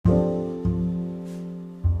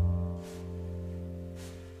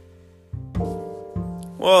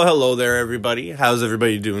Well, hello there, everybody. How's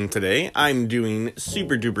everybody doing today? I'm doing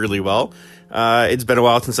super duperly well. It's been a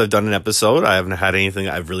while since I've done an episode. I haven't had anything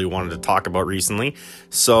I've really wanted to talk about recently.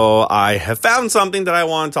 So I have found something that I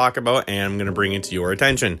want to talk about, and I'm going to bring it to your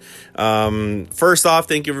attention. First off,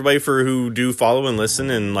 thank you everybody for who do follow and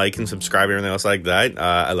listen and like and subscribe and everything else like that.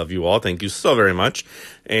 I love you all. Thank you so very much.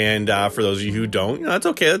 And for those of you who don't, that's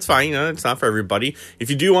okay. That's fine. It's not for everybody.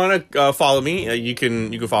 If you do want to follow me, you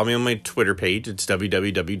can follow me on my Twitter page. It's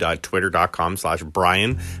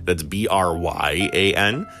www.twitter.com/Brian. That's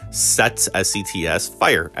BRYAN. Sets, SETS,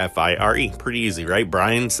 Fire, FIRE. Pretty easy, right?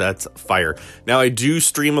 Brian Sets Fire. Now, I do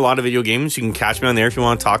stream a lot of video games. You can catch me on there if you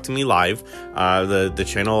want to talk to me live. The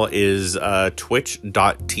channel is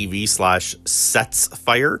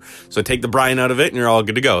twitch.tv/SetsFire. So take the Brian out of it and you're all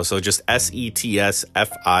good to go. So just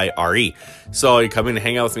SETSFIRE. So you come in and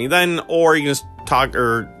hang out with me then, or you can just talk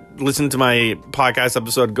or listen to my podcast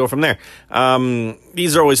episode, go from there.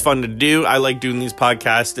 These are always fun to do. I like doing these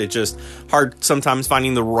podcasts. It's just hard sometimes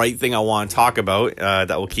finding the right thing I want to talk about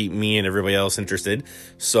that will keep me and everybody else interested.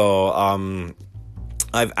 So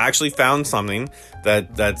I've actually found something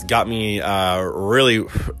that's got me really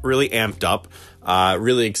amped up,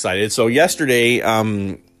 really excited. So yesterday,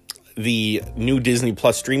 the new Disney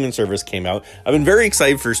Plus streaming service came out. I've been very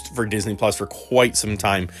excited for Disney Plus for quite some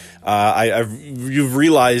time. You've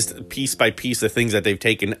realized piece by piece the things that they've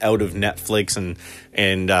taken out of Netflix and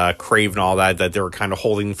Crave and all that they were kind of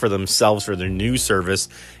holding for themselves for their new service.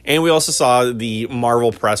 And we also saw the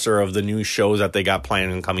Marvel presser of the new shows that they got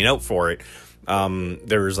planned and coming out for it.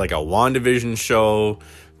 There's like a WandaVision show.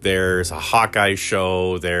 There's a Hawkeye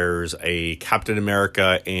show, there's a Captain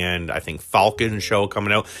America and I think Falcon show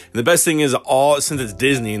coming out. And the best thing is since it's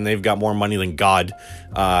Disney and they've got more money than God,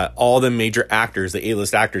 all the major actors, the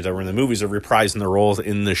A-list actors that were in the movies are reprising their roles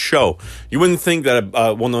in the show. You wouldn't think that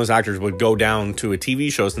one of those actors would go down to a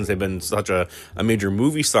TV show since they've been such a major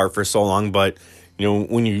movie star for so long, but you know,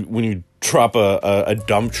 when you drop a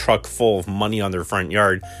dump truck full of money on their front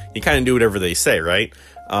yard, you kind of do whatever they say, right?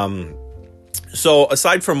 So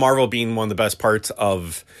aside from Marvel being one of the best parts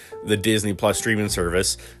of the Disney Plus streaming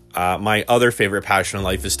service, my other favorite passion in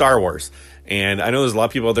life is Star Wars. And I know there's a lot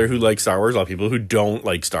of people out there who like Star Wars, a lot of people who don't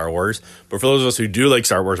like Star Wars. But for those of us who do like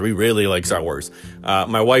Star Wars, we really like Star Wars.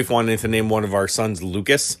 My wife wanted to name one of our sons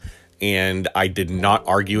Lucas. And I did not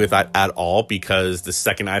argue with that at all, because the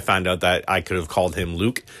second I found out that I could have called him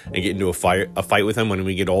Luke and get into a fight with him when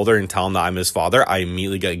we get older and tell him that I'm his father, I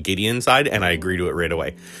immediately got giddy inside and I agree to it right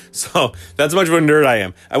away. So that's how much of a nerd I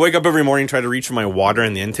am. I wake up every morning, try to reach for my water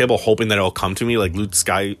in the end table, hoping that it'll come to me like Luke's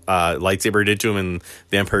lightsaber did to him in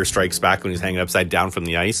The Empire Strikes Back when he's hanging upside down from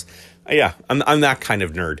the ice. Yeah, I'm that kind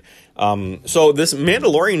of nerd. So this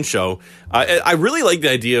Mandalorian show, I really like the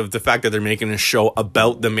idea of the fact that they're making a show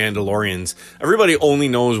about the Mandalorians. Everybody only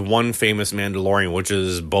knows one famous Mandalorian, which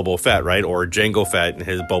is Boba Fett, right? Or Jango Fett,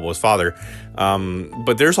 Boba's father.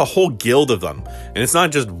 But there's a whole guild of them, and it's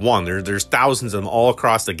not just one. There's thousands of them all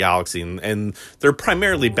across the galaxy, and they're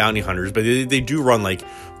primarily bounty hunters, but they do run like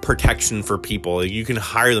protection for people. You can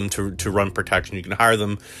hire them to run protection. You can hire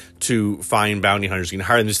them to find bounty hunters. You can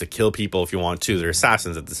hire them just to kill people if you want to. They're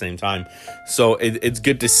assassins at the same time. So it's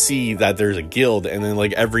good to see that there's a guild, and then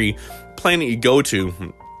like every planet you go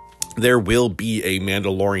to, there will be a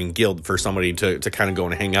Mandalorian guild for somebody to kind of go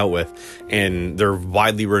and hang out with. And they're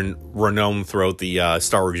widely renowned throughout the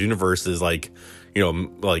Star Wars universe as like, you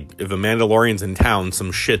know, like if a Mandalorian's in town,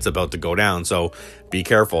 some shit's about to go down. So be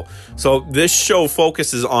careful. So this show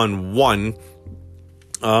focuses on one,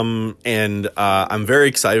 and I'm very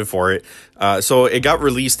excited for it. So it got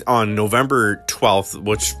released on November 12th,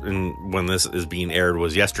 which when this is being aired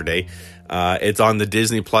was yesterday. It's on the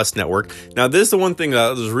Disney Plus network. Now, this is the one thing that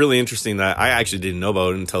was really interesting that I actually didn't know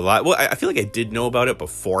about until that. Well, I feel like I did know about it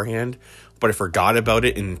beforehand, but I forgot about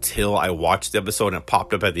it until I watched the episode and it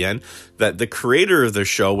popped up at the end. That the creator of the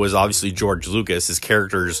show was obviously George Lucas, his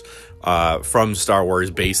characters from Star Wars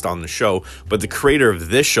based on the show. But the creator of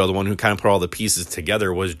this show, the one who kind of put all the pieces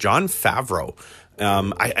together, was Jon Favreau.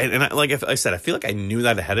 Like I said, I feel like I knew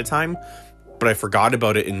that ahead of time, but I forgot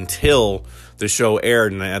about it until the show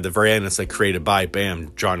aired, and at the very end, it's like created by,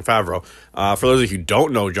 bam, Jon Favreau. For those of you who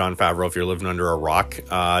don't know Jon Favreau, if you're living under a rock,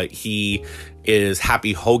 he is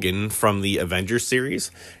Happy Hogan from the Avengers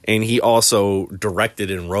series, and he also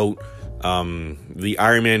directed and wrote the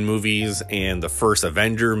Iron Man movies and the first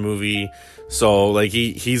Avenger movie. So like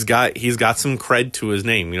he's got some cred to his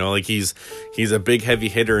name, you know, like he's a big heavy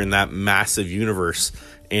hitter in that massive universe.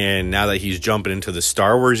 And now that he's jumping into the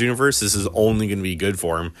Star Wars universe, this is only going to be good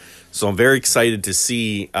for him. So I'm very excited to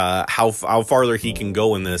see how farther he can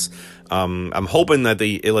go in this. I'm hoping that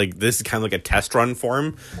this is kind of like a test run for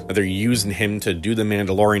him, that they're using him to do the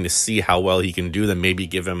Mandalorian to see how well he can do them, maybe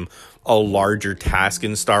give him a larger task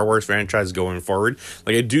in Star Wars franchise going forward.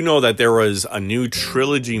 Like, I do know that there was a new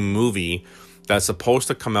trilogy movie that's supposed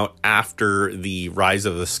to come out after the Rise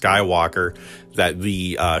of the Skywalker, that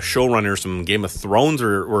the showrunners from Game of Thrones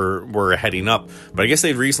were heading up. But I guess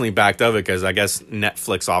they've recently backed out of it because I guess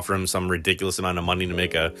Netflix offered them some ridiculous amount of money to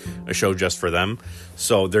make a show just for them.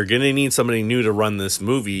 So they're going to need somebody new to run this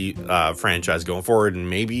movie franchise going forward, and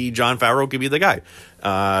maybe Jon Favreau could be the guy.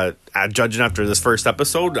 Judging after this first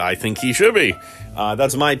episode, I think he should be.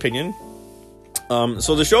 That's my opinion.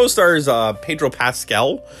 So the show stars Pedro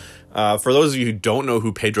Pascal. For those of you who don't know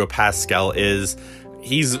who Pedro Pascal is,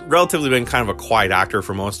 he's relatively been kind of a quiet actor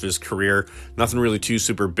for most of his career. Nothing really too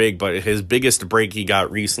super big, but his biggest break he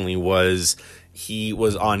got recently was he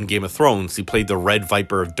was on Game of Thrones. He played the Red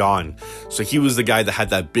Viper of Dawn. So he was the guy that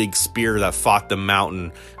had that big spear that fought the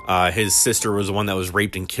Mountain. His sister was the one that was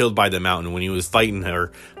raped and killed by the Mountain. When he was fighting the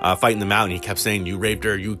Mountain, he kept saying, "You raped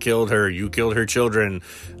her, you killed her children,"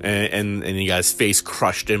 and he got his face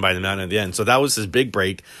crushed in by the Mountain at the end. So that was his big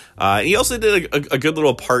break. He also did a good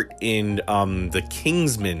little part in the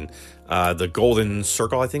Kingsman. The Golden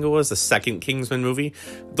Circle, I think it was, the second Kingsman movie.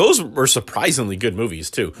 Those were surprisingly good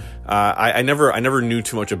movies too. I never knew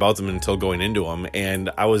too much about them until going into them, and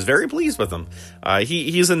I was very pleased with them.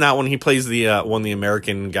 He's in that one. He plays the one of the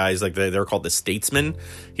American guys, like they're called the Statesmen.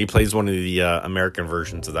 He plays one of the American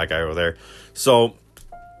versions of that guy over there. So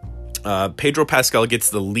Pedro Pascal gets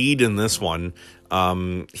the lead in this one.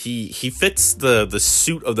 He fits the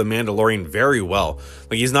suit of the Mandalorian very well.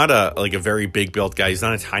 Like, he's not a very big built guy. He's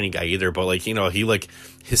not a tiny guy either, but like,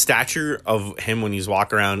 his stature of him when he's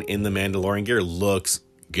walking around in the Mandalorian gear looks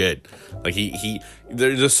good. Like,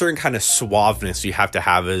 there's a certain kind of suaveness you have to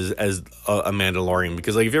have as a Mandalorian,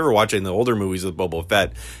 because like, if you're ever watching the older movies with Boba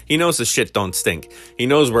Fett, he knows the shit don't stink. He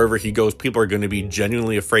knows wherever he goes, people are going to be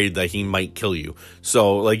genuinely afraid that he might kill you.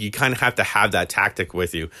 So like, you kind of have to have that tactic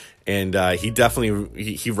with you. And he definitely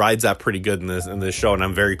he rides that pretty good in this show, and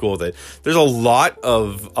I'm very cool with it. There's a lot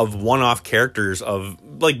of one-off characters of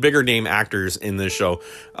like bigger name actors in this show.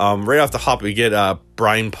 Right off the hop, we get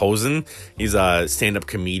Brian Posen. He's a stand-up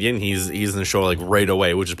comedian. He's in the show like right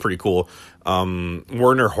away, which is pretty cool.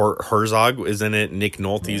 Werner Herzog is in it. Nick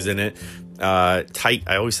Nolte's in it. I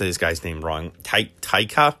always say this guy's name wrong.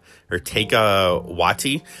 Taika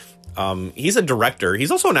Waititi. He's a director.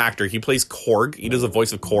 He's also an actor. He plays Korg. He does the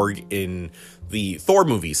voice of Korg in the Thor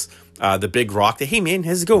movies. The big rock. Hey man,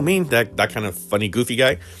 how's it go, man? That kind of funny, goofy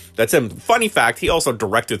guy. That's him. Funny fact, he also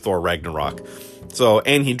directed Thor Ragnarok. So,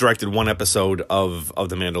 and he directed one episode of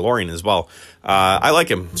The Mandalorian as well. I like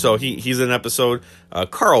him. So he's in an episode.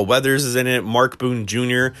 Carl Weathers is in it. Mark Boone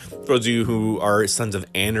Jr. For those of you who are Sons of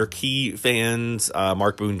Anarchy fans,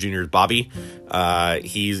 Mark Boone Jr. is Bobby.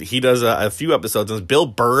 He does a few episodes. Bill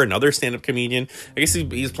Burr, another stand-up comedian. I guess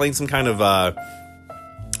he's playing some kind of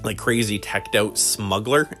like crazy teched out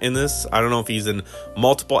smuggler in this. I don't know if he's in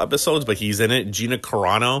multiple episodes, but he's in it. Gina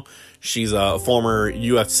Carano. She's a former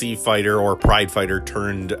UFC fighter or pride fighter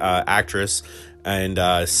turned actress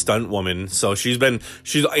and stunt woman. So she's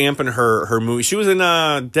amping her movie. She was in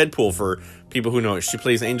Deadpool, for people who know it. She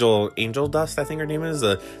plays Angel Dust, I think her name is,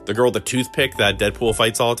 the girl with the toothpick that Deadpool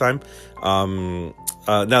fights all the time.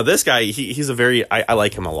 Now this guy, he's a very, I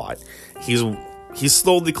like him a lot. He's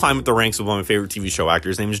slowly climbed up the ranks of one of my favorite TV show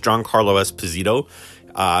actors. His name is Giancarlo Esposito.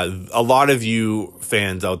 A lot of you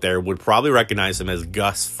fans out there would probably recognize him as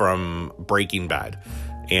Gus from Breaking Bad.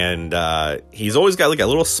 And he's always got like a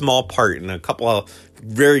little small part in a couple of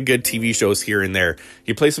very good TV shows here and there.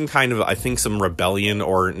 He plays some kind of, I think, some rebellion,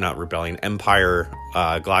 or not rebellion, Empire,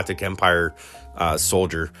 Galactic Empire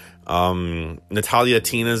soldier. Natalia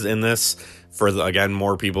Tina's in this. For again,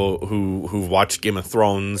 more people who've watched Game of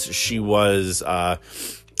Thrones. She was I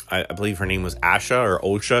believe her name was Asha or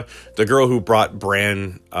Osha, the girl who brought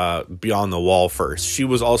Bran beyond the wall first. She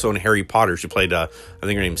was also in Harry Potter. She played I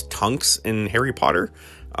think her name's Tunks in Harry Potter.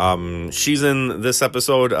 She's in this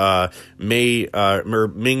episode. Ming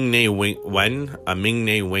Na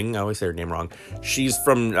Wing. I always say her name wrong. She's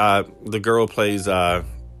from the girl who plays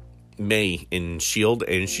May in Shield,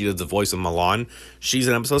 and she does the voice of Milan. She's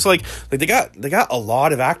an episode. So like they got a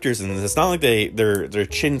lot of actors in this. It's not like they're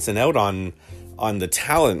chinsing out on the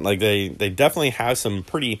talent. Like they definitely have some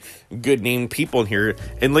pretty good named people in here,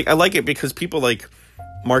 and like I like it because people like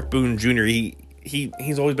Mark Boone Jr.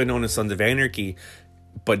 He's always been known as Sons of Anarchy.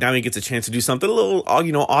 But now he gets a chance to do something a little,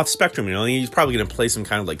 off spectrum. He's probably going to play some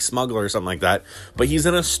kind of like smuggler or something like that. But he's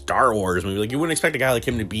in a Star Wars movie. Like, you wouldn't expect a guy like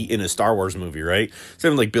him to be in a Star Wars movie, right?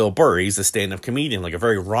 Same like Bill Burr. He's a stand-up comedian, like a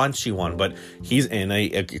very raunchy one. But he's in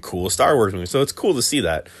a cool Star Wars movie. So it's cool to see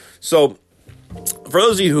that. So for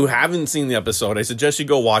those of you who haven't seen the episode, I suggest you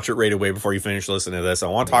go watch it right away before you finish listening to this. I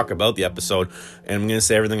want to talk about the episode, and I'm going to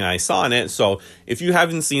say everything I saw in it. So if you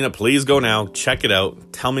haven't seen it, please go now, check it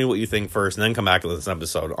out, tell me what you think first, and then come back to this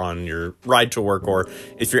episode on your ride to work, or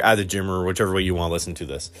if you're at the gym, or whichever way you want to listen to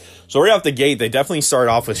this. So right off the gate, they definitely start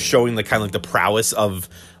off with showing the kind of like the prowess of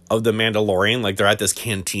the Mandalorian. Like, they're at this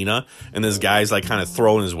cantina, and this guy's like kind of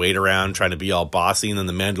throwing his weight around, trying to be all bossy, and then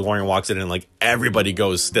the Mandalorian walks in, and like everybody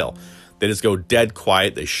goes still. They just go dead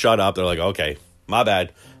quiet. They shut up. They're like, okay, my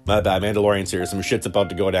bad. Mandalorian's here. Some shit's about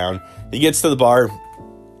to go down. He gets to the bar.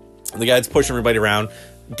 The guy's pushing everybody around.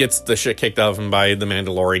 Gets the shit kicked out of him by the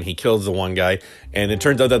Mandalorian. He kills the one guy. And it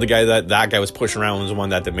turns out that the guy that guy was pushing around was the one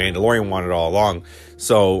that the Mandalorian wanted all along.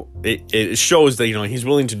 So it shows that, he's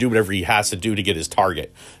willing to do whatever he has to do to get his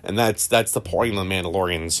target. And that's the point of the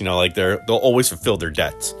Mandalorians. Like, they'll always fulfill their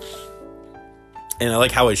debts. And I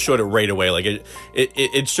like how it showed it right away. Like,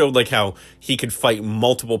 it showed like how he could fight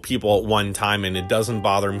multiple people at one time, and it doesn't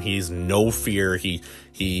bother him. He's no fear. He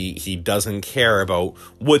doesn't care about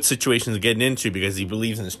what situations he's getting into, because he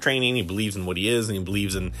believes in his training. He believes in what he is, and he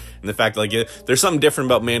believes in the fact that, like, there's something different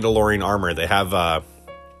about Mandalorian armor. They have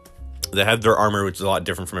their armor, which is a lot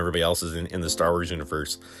different from everybody else's in the Star Wars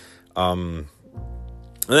universe. And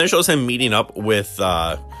then it shows him meeting up with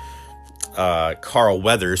Carl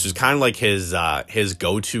Weathers, who's kind of like his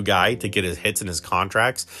go-to guy to get his hits and his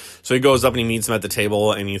contracts. So he goes up and he meets him at the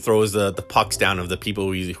table, and he throws the pucks down of the people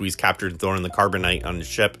who he's captured and thrown in the carbonite on his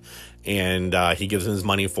ship, and he gives him his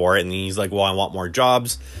money for it. And he's like, well, I want more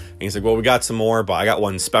jobs. And he's like, well, we got some more, but I got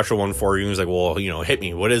one special one for you. And he's like, well, hit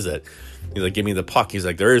me. What is it? He's like, give me the puck. He's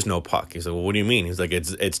like, there is no puck. He's like, well, what do you mean? He's like,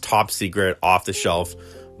 it's top secret, off the shelf,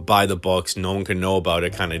 by the books, no one can know about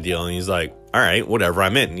it, kind of deal. And he's like, all right, whatever,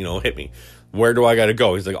 I'm in, hit me. Where do I gotta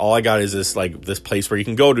go? He's like, all I got is this place where you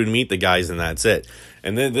can go to meet the guys, and that's it.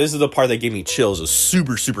 And then this is the part that gave me chills. It was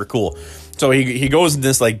super, super cool. So he goes in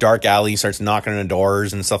this like dark alley, starts knocking on the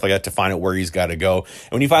doors and stuff like that to find out where he's got to go.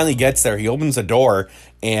 And when he finally gets there, he opens the door,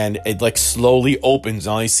 and it like slowly opens,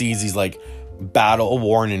 and all he sees is like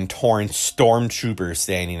battle-worn and torn stormtroopers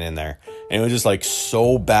standing in there. And it was just like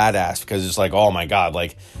so badass, because it's like, oh my god,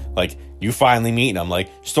 like you finally meet them.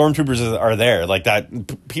 Like, stormtroopers are there. Like,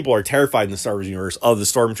 that people are terrified in the Star Wars universe of the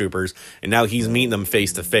stormtroopers, and now he's meeting them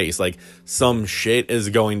face to face. Like, some shit is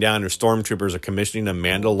going down, or stormtroopers are commissioning a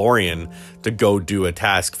Mandalorian to go do a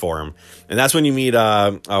task for him. And that's when you meet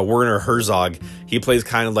Werner Herzog. He plays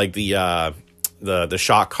kind of like the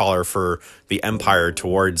shot caller for the Empire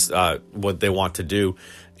towards what they want to do.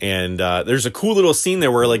 And there's a cool little scene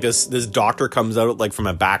there where like this doctor comes out like from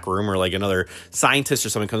a back room, or like another scientist or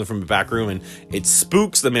something comes from a back room, and it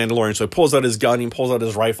spooks the Mandalorian. So he pulls out his gun, he pulls out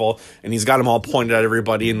his rifle, and he's got them all pointed at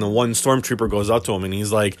everybody. And the one stormtrooper goes up to him, and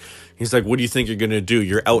he's like, what do you think you're gonna do?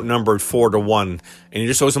 You're outnumbered 4-1. And he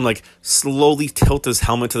just shows him like slowly tilt his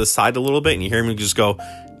helmet to the side a little bit, and you hear him just go,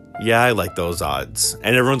 yeah, I like those odds.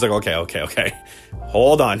 And everyone's like, okay,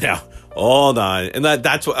 hold on now. And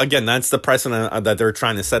that's what, again, that's the precedent that they're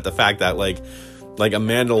trying to set, the fact that like a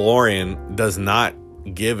Mandalorian does not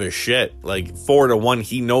give a shit. Like 4-1,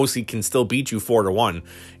 he knows he can still beat you 4-1, and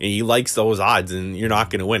he likes those odds, and you're not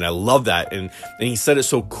going to win. I love that. And he said it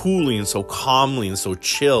so coolly and so calmly and so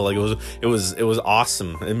chill. Like it was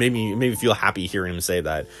awesome. It made me feel happy hearing him say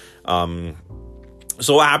that.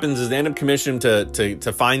 So what happens is they end up commissioning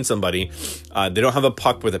to find somebody. They don't have a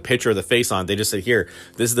puck with a picture of the face on it. They just say, here,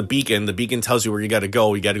 this is the beacon. The beacon tells you where you got to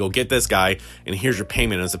go. You got to go get this guy, and here's your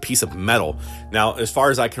payment. It's a piece of metal. Now, as far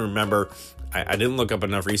as I can remember, I didn't look up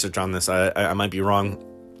enough research on this. I might be wrong.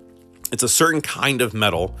 It's a certain kind of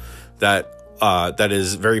metal that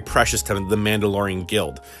is very precious to the Mandalorian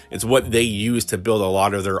Guild. It's what they use to build a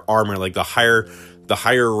lot of their armor. Like the higher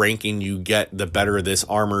ranking you get, the better this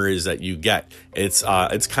armor is that you get. It's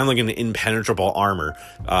kind of like an impenetrable armor.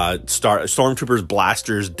 Stormtroopers'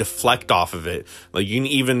 blasters deflect off of it. Like, you can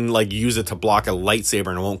even like use it to block a lightsaber,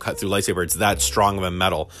 and it won't cut through lightsaber. It's that strong of a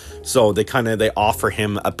metal. So they offer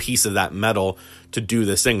him a piece of that metal to do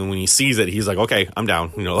this thing, and when he sees it, he's like, okay, I'm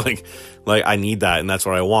down. Like I need that, and that's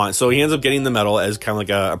what I want. So he ends up getting the metal as kind of like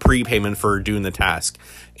a prepayment for doing the task.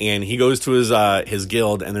 And he goes to his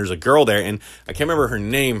guild, and there's a girl there, and I can't remember her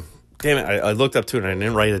name. Damn it, I looked up to it and I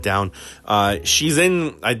didn't write it down. She's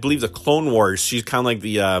in, I believe, the Clone Wars. She's kind of like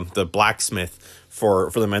the blacksmith for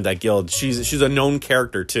the Mandat Guild. She's a known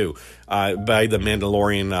character too, by the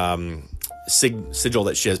Mandalorian sigil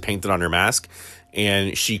that she has painted on her mask.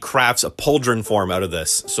 And she crafts a pauldron for him out of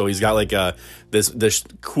this. So he's got like this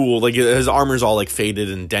cool, like his armor's all like faded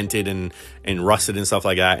and dented and rusted and stuff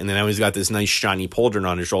like that. And then now he's got this nice shiny pauldron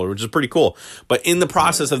on his shoulder, which is pretty cool. But in the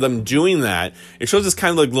process of them doing that, it shows this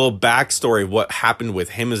kind of like little backstory of what happened with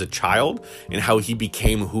him as a child and how he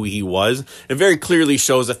became who he was. It very clearly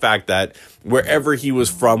shows the fact that wherever he was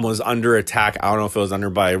from was under attack. I don't know if it was under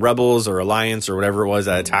by rebels or Alliance or whatever it was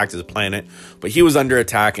that attacked his planet, but he was under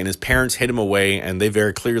attack and his parents hid him away and they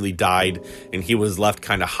very clearly died, and he was left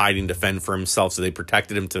kind of hiding to fend for himself. So they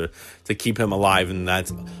protected him to keep him alive, and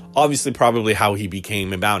that's obviously probably how he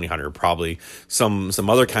became a bounty hunter. Probably some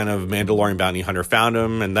other kind of Mandalorian bounty hunter found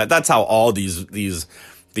him, and that's how all these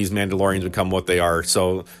Mandalorians become what they are.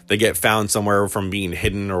 So they get found somewhere from being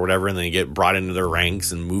hidden or whatever, and they get brought into their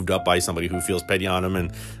ranks and moved up by somebody who feels pity on them,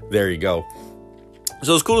 and there you go.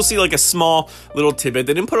 So it's cool to see like a small little tidbit.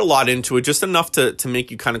 They didn't put a lot into it, just enough to make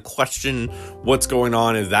you kind of question what's going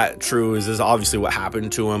on. Is that true? Is this obviously what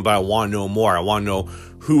happened to him? But I want to know more. I want to know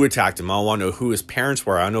who attacked him. I want to know who his parents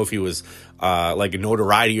were. I don't know if he was like a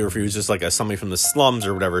notoriety or if he was just like somebody from the slums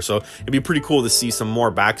or whatever. So it'd be pretty cool to see some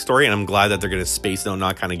more backstory, and I'm glad that they're going to space it out,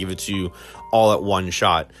 not kind of give it to you all at one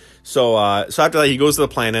shot. So after that, he goes to the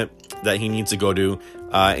planet that he needs to go to,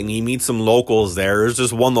 and he meets some locals there. There's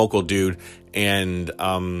just one local dude, and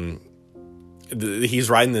he's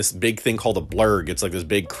riding this big thing called a blurg. It's like this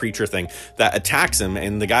big creature thing that attacks him,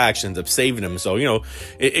 and the guy actually ends up saving him. So, you know,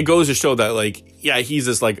 it goes to show that, like, yeah, he's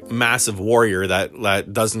this like massive warrior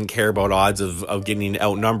that doesn't care about odds of getting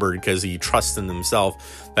outnumbered because he trusts in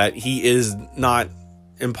himself, that he is not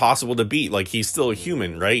impossible to beat. Like, he's still a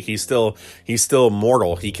human, right? He's still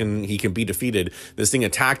mortal. He can be defeated. This thing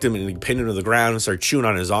attacked him and he pinned him to the ground and started chewing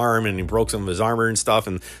on his arm, and he broke some of his armor and stuff,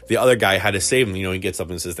 and the other guy had to save him. You know, he gets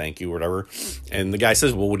up and says thank you or whatever, and the guy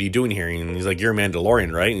says, well, what are you doing here? And he's like, you're a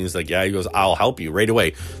Mandalorian, right? And he's like, yeah. He goes, I'll help you right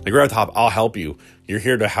away. Like, right at the top, I'll help you. You're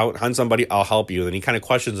here to hunt somebody, I'll help you. And then he kind of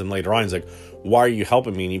questions him later on. He's like, why are you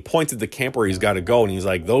helping me? And he points at the camp where he's got to go, and he's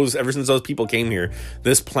like, ever since those people came here,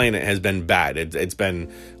 this planet has been bad. It's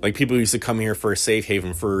been like people used to come here for a safe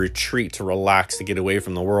haven, for a retreat, to relax, to get away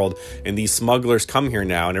from the world, and these smugglers come here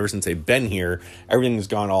now, and ever since they've been here, everything's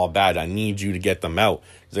gone all bad. I need you to get them out.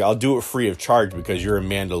 He's like, I'll do it free of charge because you're a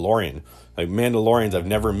Mandalorian. Like, Mandalorians, I've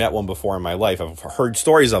never met one before in my life. I've heard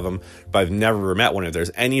stories of them, but I've never met one. If there's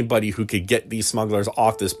anybody who could get these smugglers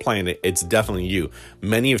off this planet, it's definitely you.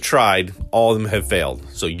 Many have tried, all of them have failed.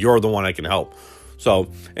 So you're the one I can help. So,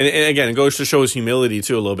 and again, it goes to show his humility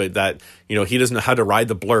too a little bit, that, you know, he doesn't know how to ride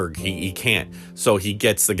the blurg. He can't. So he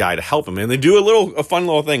gets the guy to help him. And they do a fun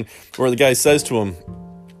little thing where the guy says to him,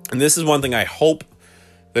 and this is one thing I hope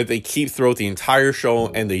that they keep throughout the entire show,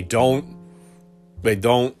 and they don't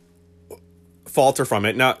falter from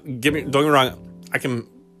it. Now, don't get me wrong, I can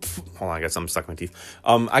hold on, I got something stuck in my teeth.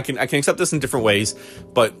 I can accept this in different ways,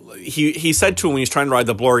 but he said to him when he's trying to ride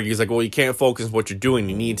the blurg, he's like, well, you can't focus on what you're doing,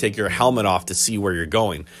 you need to take your helmet off to see where you're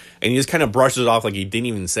going. And he just kind of brushes it off like he didn't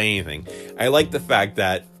even say anything. I like the fact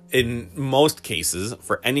that in most cases,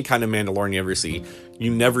 for any kind of Mandalorian you ever see,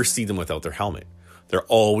 you never see them without their helmet. They're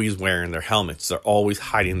always wearing their helmets. They're always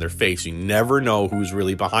hiding their face. You never know who's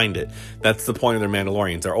really behind it. That's the point of their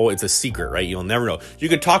Mandalorians. It's a secret, right? You'll never know. You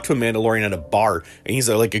could talk to a Mandalorian at a bar, and he's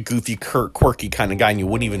like a goofy, quirky kind of guy, and you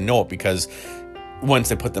wouldn't even know it, because once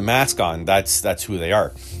they put the mask on, that's who they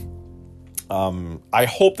are. I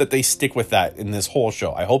hope that they stick with that in this whole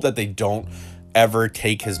show. I hope that they don't ever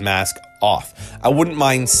take his mask off. I wouldn't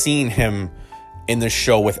mind seeing him in the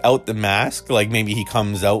show without the mask. Like, maybe he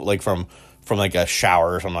comes out like from like a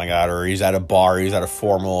shower or something like that, or he's at a bar, he's at a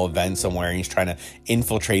formal event somewhere, and he's trying to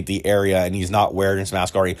infiltrate the area, and he's not wearing his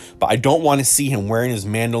mask already. But I don't want to see him wearing his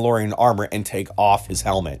Mandalorian armor and take off his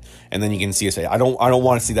helmet, and then you can see his face. I don't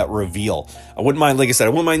want to see that reveal. I wouldn't mind, like I said, I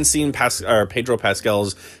wouldn't mind seeing Pedro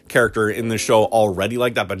Pascal's character in the show already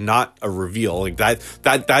like that, but not a reveal like that.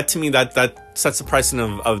 To me, that sets the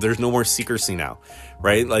precedent of there's no more secrecy now.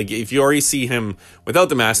 Right? Like, if you already see him without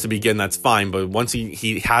the mask to begin, that's fine. But once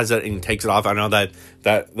he has it and he takes it off, I know that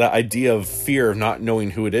idea of fear of not knowing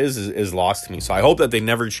who it is lost to me. So I hope that they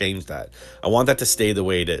never change that. I want that to stay the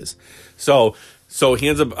way it is. So he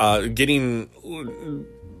ends up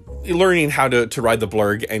learning how to ride the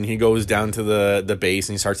blurg, and he goes down to the base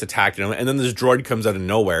and he starts attacking him, and then this droid comes out of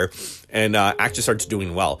nowhere and actually starts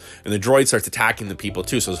doing well, and the droid starts attacking the people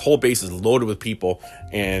too. So his whole base is loaded with people,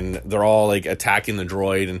 and they're all like attacking the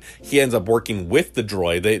droid, and he ends up working with the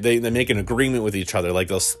droid. They make an agreement with each other, like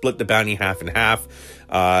they'll split the bounty half and half.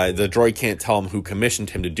 The droid can't tell him who commissioned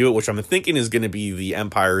him to do it, which I'm thinking is going to be the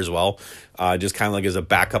Empire as well, just kind of like as a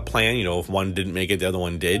backup plan. You know, if one didn't make it, the other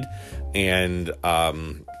one did. and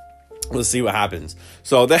let's see what happens.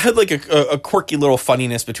 So they had like a quirky little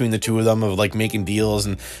funniness between the two of them of like making deals,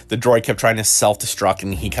 and the droid kept trying to self-destruct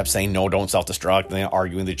and he kept saying, no, don't self-destruct, and they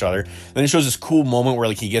arguing with each other. Then it shows this cool moment where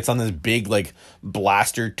like he gets on this big like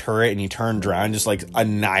blaster turret and he turns around and just like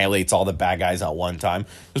annihilates all the bad guys at one time.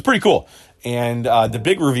 It was pretty cool. And the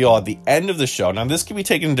big reveal at the end of the show, now this can be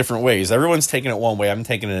taken in different ways. Everyone's taking it one way. I'm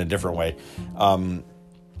taking it in a different way.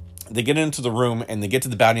 They get into the room and they get to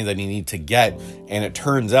the bounty that you need to get, and it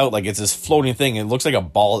turns out like it's this floating thing. It looks like a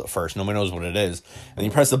ball at first. Nobody knows what it is. And you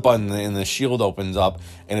press the button and the shield opens up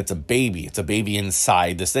and it's a baby. It's a baby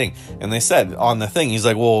inside this thing. And they said on the thing, he's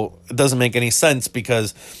like, well, it doesn't make any sense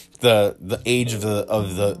because the age of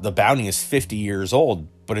the bounty is 50 years old,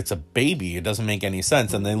 but it's a baby. It doesn't make any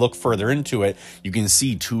sense. And they look further into it. You can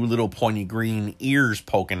see two little pointy green ears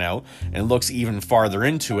poking out, and it looks even farther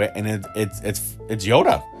into it. And it's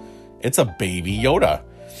Yoda. It's a baby Yoda.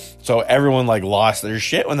 So everyone like lost their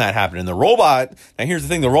shit when that happened. And the robot, now here's the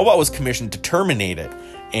thing, the robot was commissioned to terminate it.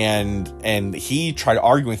 And he tried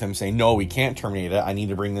arguing with him saying, no, we can't terminate it. I need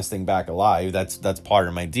to bring this thing back alive. That's part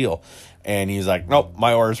of my deal. And he's like, nope,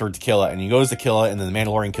 my orders were to kill it. And he goes to kill it, and then the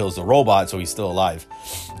Mandalorian kills the robot, so he's still alive.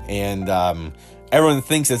 And everyone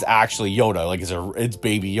thinks it's actually Yoda, like it's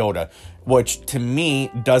baby Yoda, which to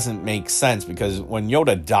me doesn't make sense because when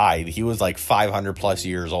Yoda died, he was like 500 plus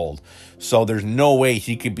years old. So there's no way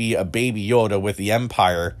he could be a baby Yoda with the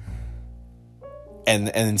Empire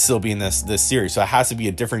and still be in this series. So it has to be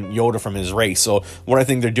a different Yoda from his race. So what I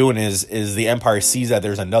think they're doing is the Empire sees that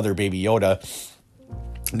there's another baby Yoda,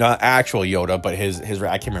 not actual Yoda, but his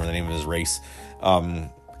I can't remember the name of his race.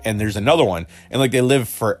 And there's another one, and like they live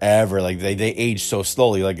forever, like they age so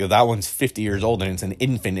slowly, like that one's 50 years old and it's an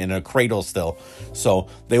infant in a cradle still. So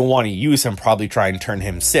they want to use him, probably try and turn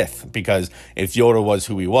him Sith, because if Yoda was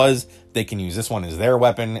who he was, they can use this one as their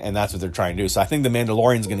weapon, and that's what they're trying to do. So I think the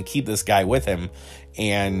Mandalorian's going to keep this guy with him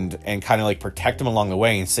and kind of like protect him along the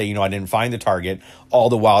way and say, you know, I didn't find the target, all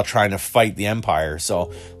the while trying to fight the Empire.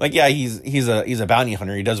 So like, yeah, he's a bounty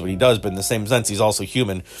hunter. He does what he does, but in the same sense, he's also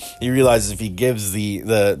human. He realizes if he gives the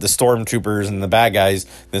stormtroopers and the bad guys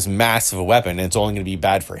this massive weapon, it's only going to be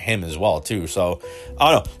bad for him as well too. So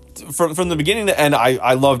I don't know. From the beginning to end,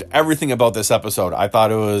 I loved everything about this episode. I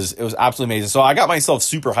thought it was absolutely amazing. So I got myself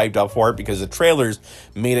super hyped up for it because the trailers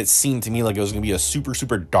made it seem to me like it was going to be a super,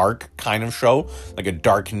 super dark kind of show, like a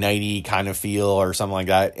Dark Knight-y kind of feel or something like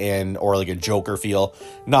that, or like a Joker feel.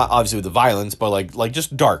 Not obviously with the violence, but like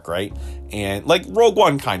just dark, right? And like Rogue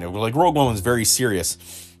One kind of. Like Rogue One was very serious.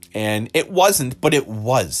 And it wasn't, but it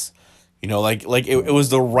was. You know, like it was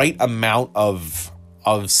the right amount of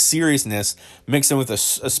seriousness mixed in with a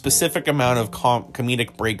specific amount of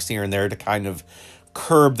comedic breaks here and there to kind of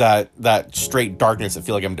curb that straight darkness. I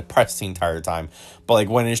feel like I'm depressed the entire time. But like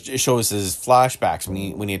when it shows his flashbacks,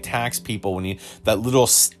 when he attacks people, that little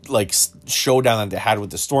like showdown that they had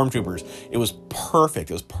with the stormtroopers, it was perfect.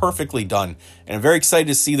 It was perfectly done, and I'm very excited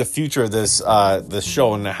to see the future of this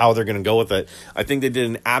show and how they're going to go with it. I think they did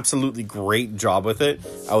an absolutely great job with it.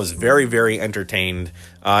 I was very, very entertained.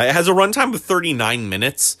 It has a runtime of 39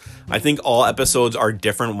 minutes. I think all episodes are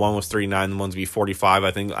different. One was 39, the one's be 45.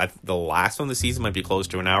 I think the last one of the season might be close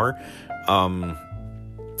to an hour.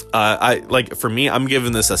 For me, I'm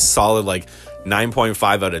giving this a solid like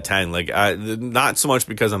 9.5 out of 10. Like not so much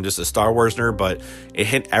because I'm just a Star Wars nerd, but it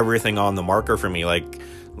hit everything on the marker for me.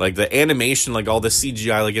 Like the animation, like all the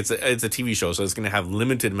CGI, like it's a TV show, so it's going to have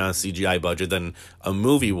limited amount of CGI budget than a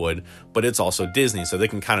movie would, but it's also Disney, so they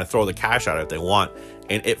can kind of throw the cash out if they want.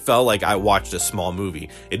 And it felt like I watched a small movie.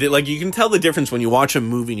 It did, like, you can tell the difference when you watch a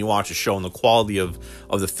movie and you watch a show and the quality of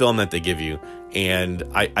the film that they give you. And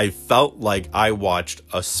I felt like I watched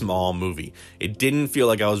a small movie. It didn't feel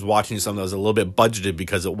like I was watching something that was a little bit budgeted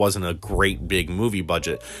because it wasn't a great big movie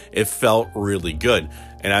budget. It felt really good.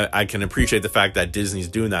 And I can appreciate the fact that Disney's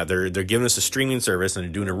doing that. They're giving us a streaming service and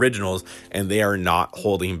they're doing originals, and they are not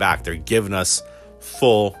holding back. They're giving us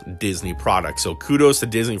full Disney products. So kudos to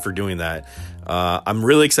Disney for doing that. I'm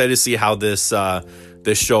really excited to see how this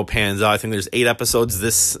show pans out. I think there's 8 episodes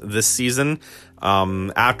this season.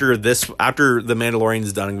 After the Mandalorian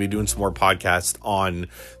is done, I'm going to be doing some more podcasts on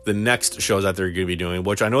the next shows that they're going to be doing,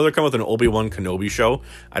 which I know they're coming with an Obi-Wan Kenobi show.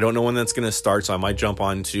 I don't know when that's going to start, so I might jump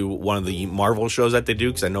on to one of the Marvel shows that they do,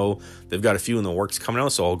 because I know they've got a few in the works coming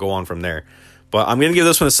out, so I'll go on from there. But I'm going to give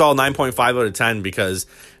this one a solid 9.5 out of 10 because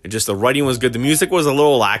the writing was good. The music was a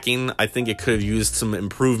little lacking. I think it could have used some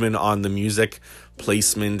improvement on the music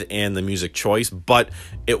placement and the music choice, but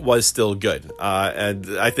it was still good.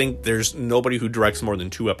 And I think there's nobody who directs more than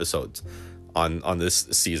 2 episodes on this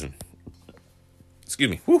season. Excuse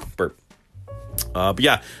me. Whew, burp. But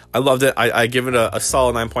yeah, I loved it. I give it a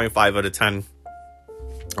solid 9.5 out of 10.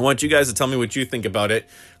 I want you guys to tell me what you think about it.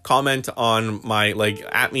 Comment on my,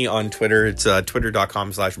 at me on Twitter. It's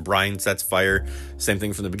twitter.com/BrianSetsFire. Same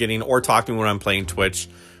thing from the beginning. Or talk to me when I'm playing Twitch.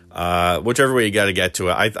 Whichever way you got to get to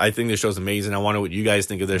it. I think this show's amazing. I want to know what you guys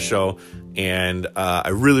think of this show. And I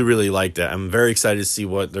really, really liked it. I'm very excited to see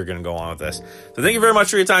what they're going to go on with this. So thank you very much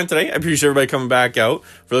for your time today. I appreciate everybody coming back out.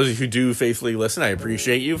 For those of you who do faithfully listen, I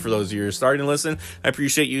appreciate you. For those of you who are starting to listen, I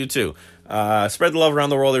appreciate you too. Spread the love around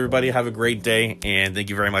the world, everybody. Have a great day. And thank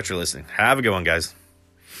you very much for listening. Have a good one, guys.